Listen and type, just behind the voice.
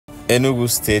Enugu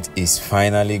State is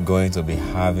finally going to be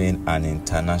having an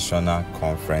international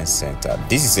conference center.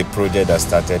 This is a project that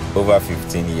started over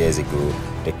 15 years ago.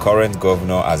 The current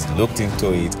governor has looked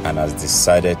into it and has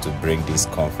decided to bring this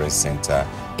conference center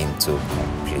into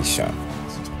completion.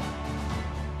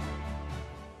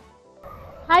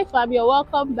 Hi fam, you're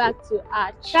welcome back to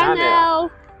our channel.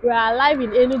 We are live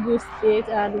in Enugu State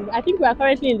and I think we are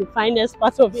currently in the finest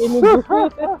part of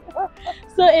Enugu.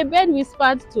 So a bed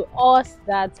whispered to us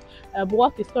that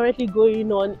work is currently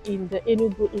going on in the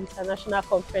Enugu International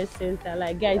Conference Center.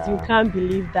 Like guys, you can't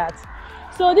believe that.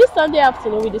 So this Sunday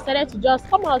afternoon, we decided to just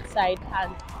come outside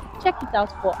and check it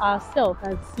out for ourselves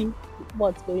and see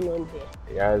what's going on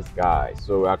there. Yes guys,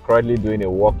 so we are currently doing a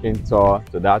walking tour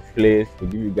to that place to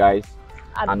give you guys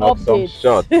an awesome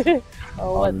shot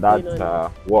on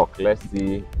that walk. Let's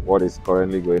see what is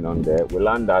currently going on there. We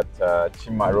learned that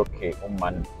Chimaroke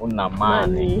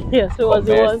Unamani yes, it was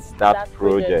that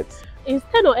project. It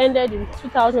kind of ended in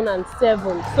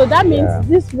 2007, so that means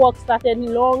this work started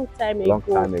long time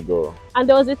ago. And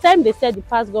there was a time they said the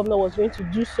past governor was going to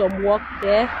do some work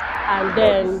there, and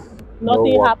then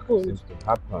nothing happened.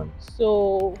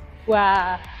 So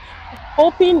we're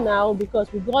hoping now,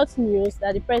 because we got news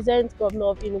that the present governor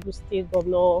of Enugu State,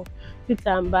 Governor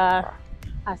Peter Mbah,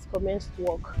 has commenced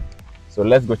work. So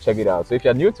let's go check it out. So if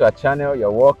you're new to our channel,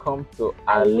 you're welcome to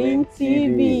Arlin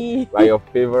TV, by your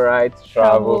favorite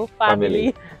travel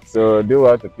family. So do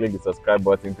well to click the subscribe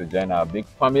button to join our big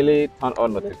family. Turn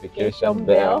on notification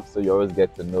bell so you always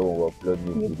get to know when we upload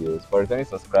new videos. For returning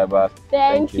subscribers,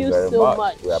 thank you very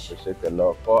much. We appreciate a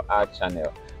lot for our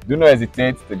channel. Do not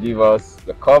hesitate to give us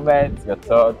your comments, your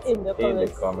thoughts in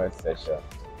the comment section.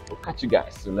 We'll catch you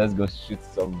guys. So let's go shoot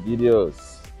some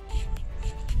videos.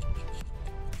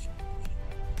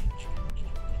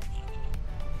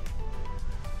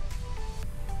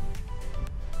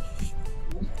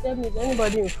 Tell me, is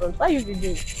anybody in front? Why are you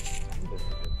videoing?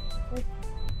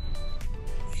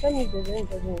 Tell me if there's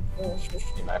anybody in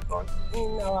front. In my front?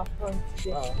 In our front.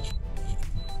 Yeah.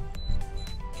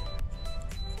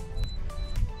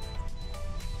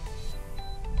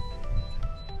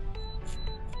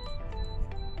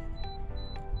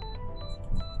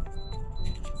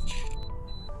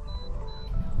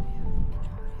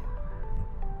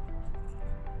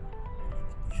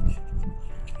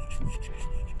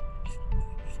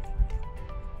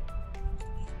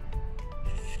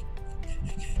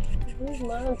 This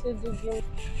man said to give.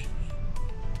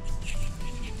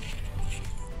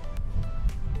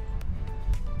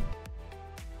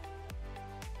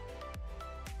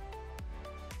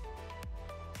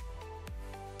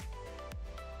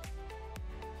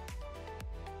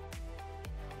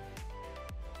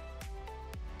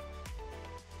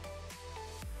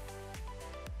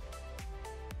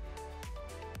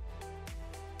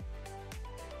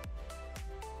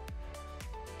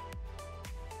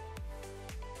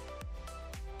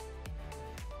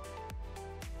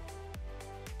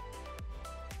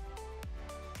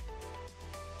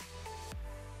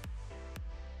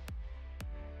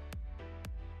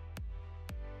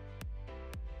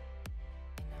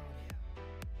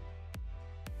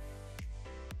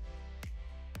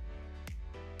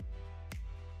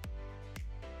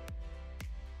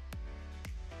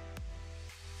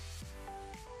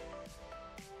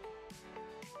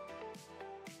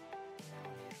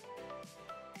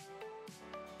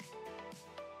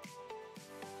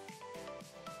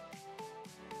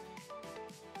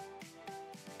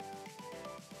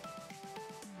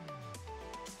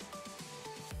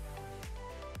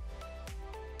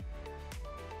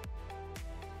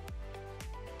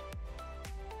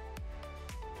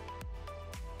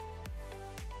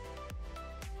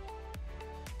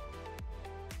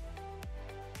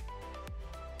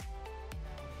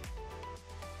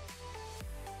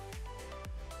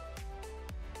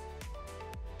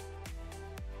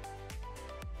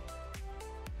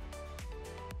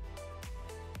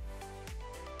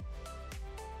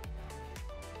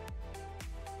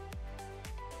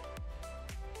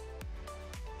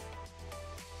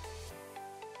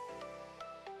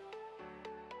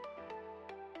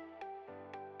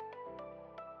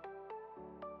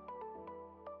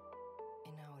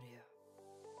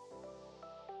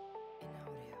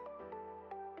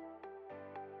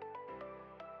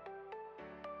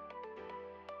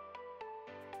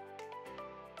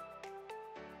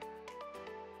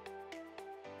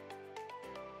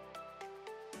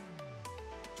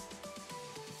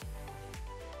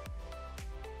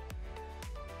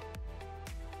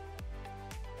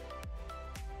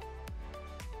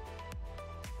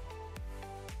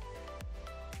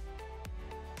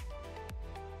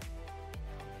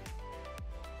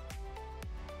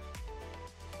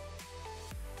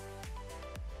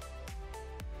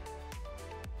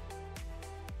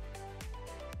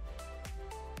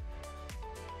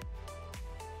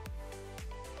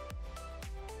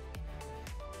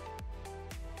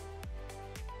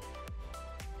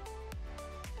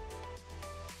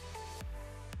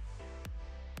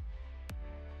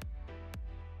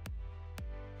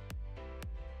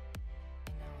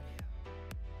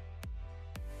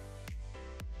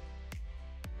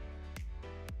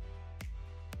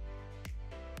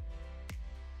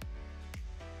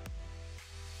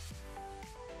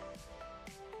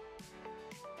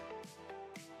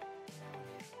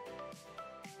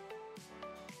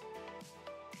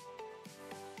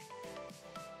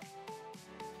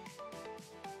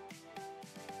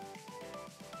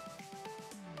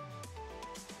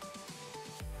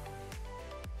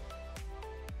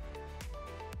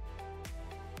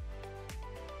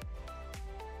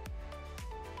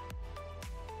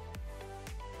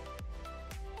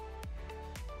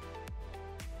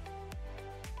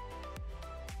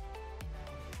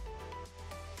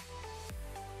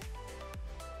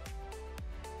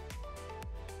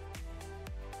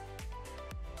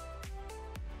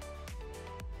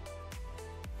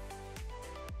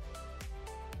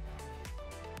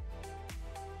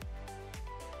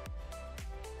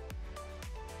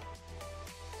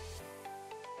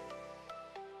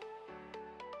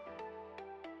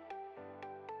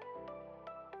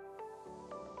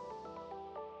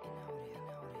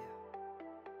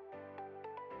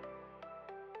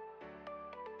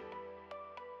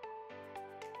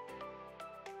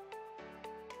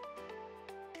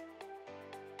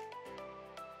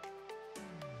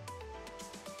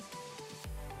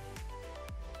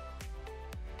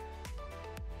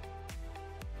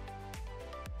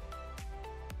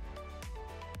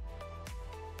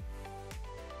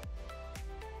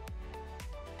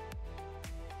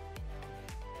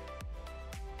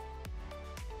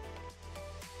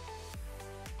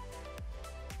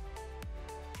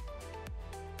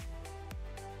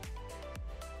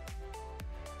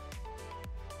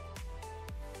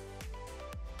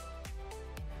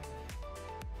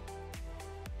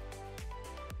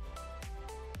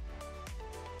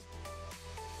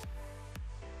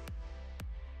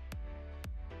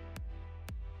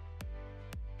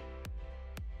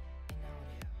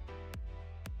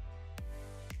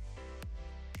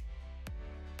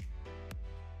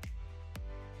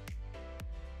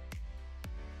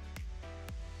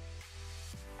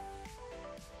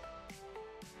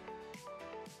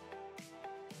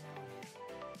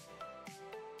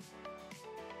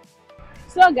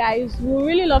 So guys, we would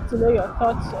really love to know your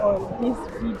thoughts on this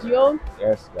video.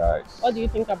 Yes, guys. What do you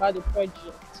think about the project?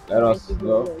 Let us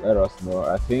know. Let us know.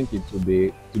 I think it would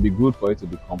be good for it to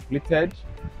be completed,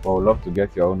 but we'd love to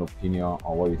get your own opinion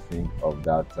on what you think of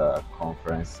that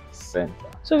conference center.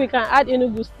 So we can add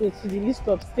Enugu State to the list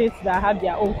of states that have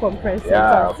their own conference centers.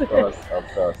 Yeah, of course, of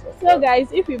course. So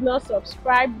guys, if you've not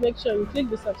subscribed, make sure you click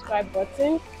the subscribe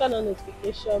button, turn on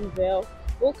notification bell.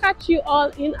 We'll catch you all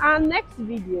in our next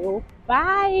video.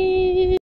 Bye.